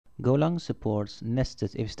Golang supports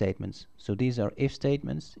nested if statements. So these are if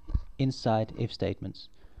statements inside if statements.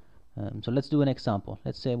 So let's do an example.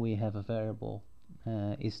 Let's say we have a variable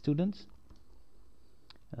is student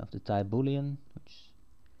of the type boolean, which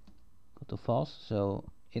go to false. So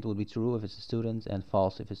it will be true if it's a student and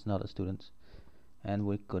false if it's not a student. And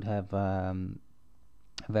we could have a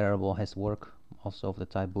variable has work also of the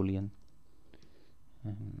type boolean,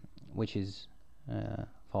 which is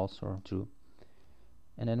false or true.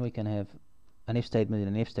 And then we can have an if statement in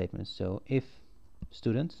an if statement. So if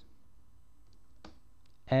student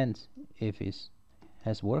and if is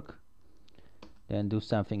has work, then do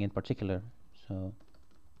something in particular. So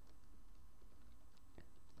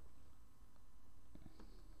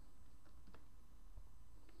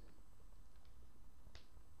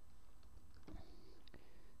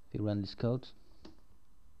if we run this code,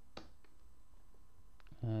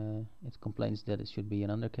 it complains that it should be an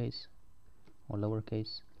undercase or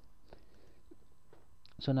lowercase.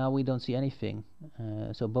 So now we don't see anything.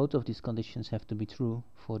 So both of these conditions have to be true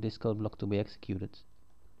for this code block to be executed.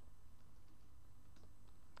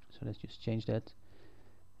 So let's just change that,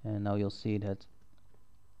 and now you'll see that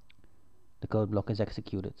the code block is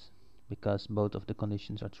executed because both of the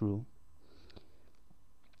conditions are true.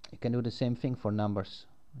 You can do the same thing for numbers.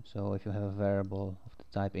 So if you have a variable of the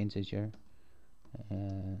type integer,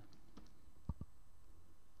 you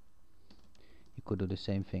could do the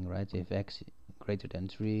same thing, right? If x greater than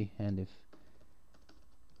 3 and if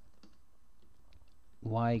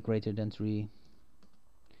y greater than 3,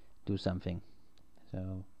 do something.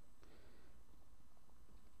 So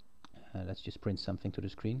let's just print something to the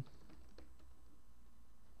screen.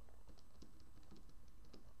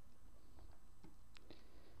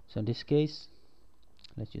 So in this case,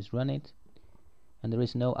 let's just run it, and there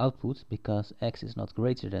is no output because x is not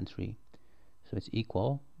greater than 3, so it's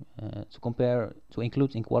equal. To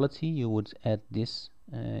include equality, you would add this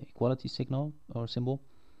equality signal or symbol,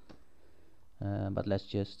 but let's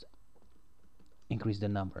just increase the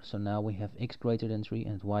number. So now we have x greater than 3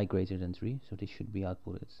 and y greater than 3, so this should be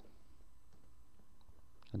outputted.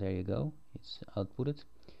 So there you go, it's outputted.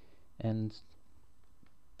 And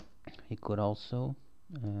you could also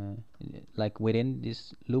like within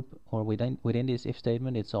this loop or within this if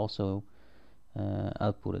statement, it's also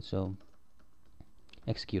outputted, so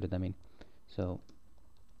executed, I mean. So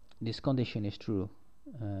this condition is true.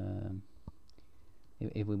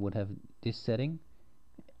 If we would have this setting,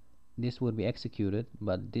 this would be executed,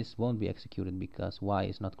 but this won't be executed because y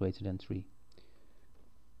is not greater than 3.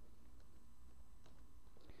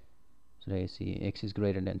 So there you see x is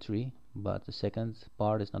greater than 3, but the second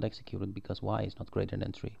part is not executed because y is not greater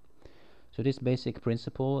than 3. So this basic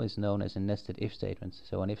principle is known as a nested if statement.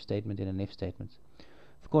 So an if statement in an if statement.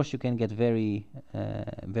 Of course, you can get very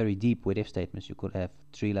deep with if statements. You could have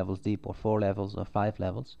 3 levels deep or 4 levels or 5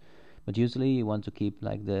 levels, but usually you want to keep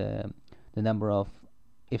like the number of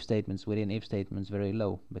if statements within if statements very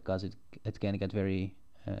low, because it can get very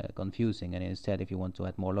confusing. And instead, if you want to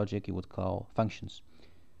add more logic, you would call functions.